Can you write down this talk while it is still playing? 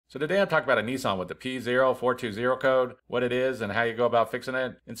So today I'm talking about a Nissan with the P0420 code, what it is and how you go about fixing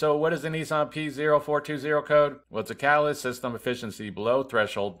it. And so what is the Nissan P0420 code? Well, it's a catalyst system efficiency below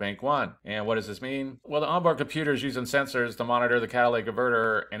threshold bank 1. And what does this mean? Well, the onboard computer is using sensors to monitor the catalytic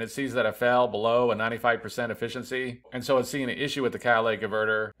converter, and it sees that it fell below a 95% efficiency. And so it's seeing an issue with the catalytic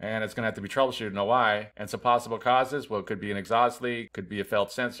converter, and it's going to have to be troubleshooted. Know why? And some possible causes, well, it could be an exhaust leak, could be a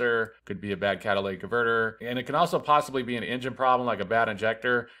failed sensor, could be a bad catalytic converter, and it can also possibly be an engine problem like a bad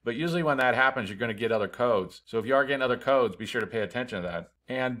injector. But usually when that happens, you're going to get other codes. So if you are getting other codes, be sure to pay attention to that.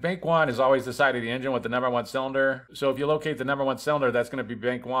 And bank 1 is always the side of the engine with the number 1 cylinder. So if you locate the number 1 cylinder, that's going to be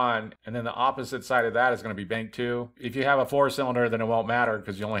bank 1, and then the opposite side of that is going to be bank 2. If you have a 4-cylinder, then it won't matter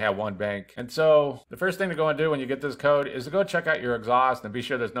because you only have one bank. And so the first thing to go and do when you get this code is to go check out your exhaust and be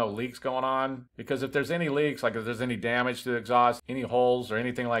sure there's no leaks going on. Because if there's any leaks, like if there's any damage to the exhaust, any holes or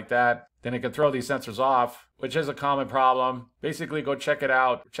anything like that, then it can throw these sensors off, which is a common problem. Basically, go check it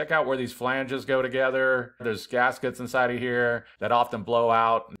out. Check out where these flanges go together. There's gaskets inside of here that often blow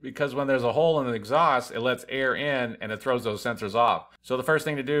out, because when there's a hole in the exhaust, it lets air in and it throws those sensors off. So the first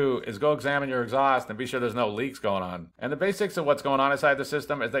thing to do is go examine your exhaust and be sure there's no leaks going on. And the basics of what's going on inside the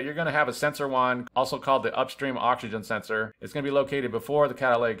system is that you're going to have a sensor 1, also called the upstream oxygen sensor. It's going to be located before the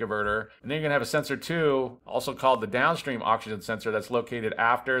catalytic converter. And then you're going to have a sensor 2, also called the downstream oxygen sensor, that's located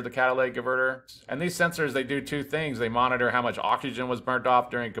after the catalytic converter. And these sensors, they do two things. They monitor how much oxygen was burnt off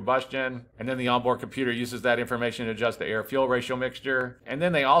during combustion, and then the onboard computer uses that information to adjust the air-fuel ratio mixture. And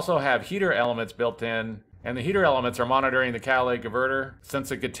then they also have heater elements built in, and the heater elements are monitoring the catalytic converter,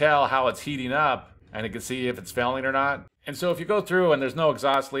 since it could tell how it's heating up and it can see if it's failing or not. And so if you go through and there's no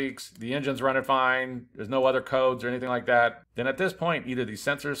exhaust leaks, the engine's running fine, there's no other codes or anything like that, then at this point, either these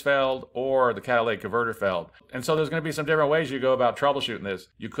sensors failed or the catalytic converter failed. And so there's going to be some different ways you go about troubleshooting this.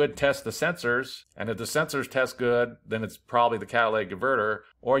 You could test the sensors, and if the sensors test good, then it's probably the catalytic converter.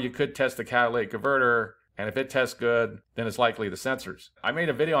 Or you could test the catalytic converter, and if it tests good, then it's likely the sensors. I made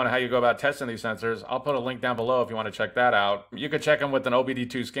a video on how you go about testing these sensors. I'll put a link down below if you want to check that out. You can check them with an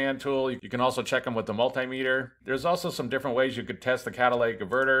OBD2 scan tool. You can also check them with the multimeter. There's also some different ways you could test the catalytic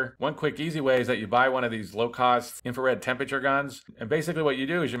converter. One quick, easy way is that you buy one of these low-cost infrared temperature guns. And basically what you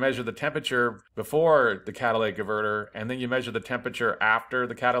do is you measure the temperature before the catalytic converter, and then you measure the temperature after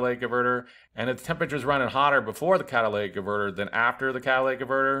the catalytic converter. And if the temperature's running hotter before the catalytic converter than after the catalytic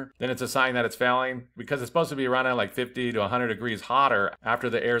converter, then it's a sign that it's failing, because it's supposed to be running like 50 to 100 degrees hotter after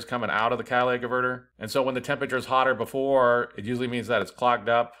the air is coming out of the catalytic converter. And so when the temperature is hotter before, it usually means that it's clogged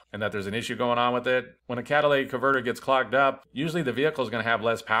up and that there's an issue going on with it. When a catalytic converter gets clogged up, usually the vehicle is going to have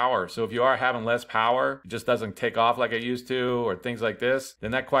less power. So if you are having less power, it just doesn't take off like it used to, or things like this,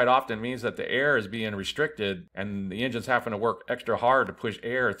 then that quite often means that the air is being restricted and the engine's having to work extra hard to push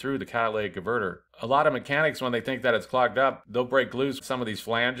air through the catalytic converter. A lot of mechanics, when they think that it's clogged up, they'll break loose some of these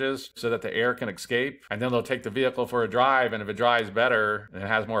flanges so that the air can escape, and then they'll take the vehicle for a drive, and if it drives better and it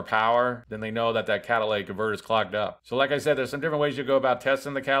has more power, then they know that that catalytic converter is clogged up. So like I said, there's some different ways you go about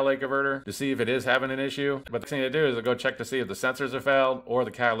testing the catalytic converter to see if it is having an issue, but the thing to do is to go check to see if the sensors have failed or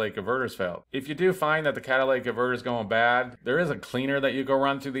the catalytic converter's failed. If you do find that the catalytic converter is going bad, there is a cleaner that you go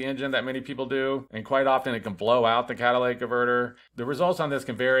run through the engine that many people do, and quite often it can blow out the catalytic converter. The results on this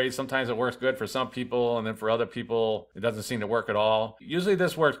can vary. Sometimes it works good for some people, and then for other people it doesn't seem to work at all. Usually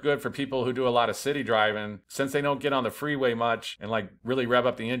this works good for people who do a lot of city driving, since they don't get on the freeway much and like really rev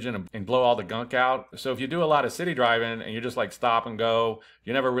up the engine and blow all the gunk out. So if you do a lot of city driving and you're just like stop and go,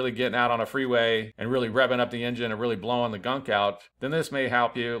 you're never really getting out on a freeway and really revving up the engine and really blowing the gunk out, then this may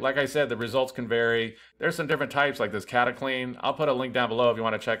help you. Like I said, the results can vary. There's some different types like this Catalclean. I'll put a link down below if you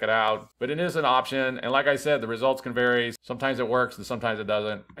want to check it out, but it is an option. And like I said, the results can vary. Sometimes it works and sometimes it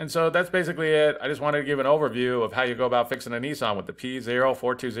doesn't. And so that's basically it. I just wanted to give an overview of how you go about fixing a Nissan with the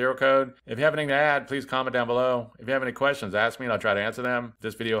P0420 code. If you have anything to add, please comment down below. If you have any questions, ask me and I'll try to answer them. If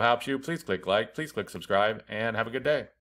this video helps you, please click like, please click subscribe, and have a good day.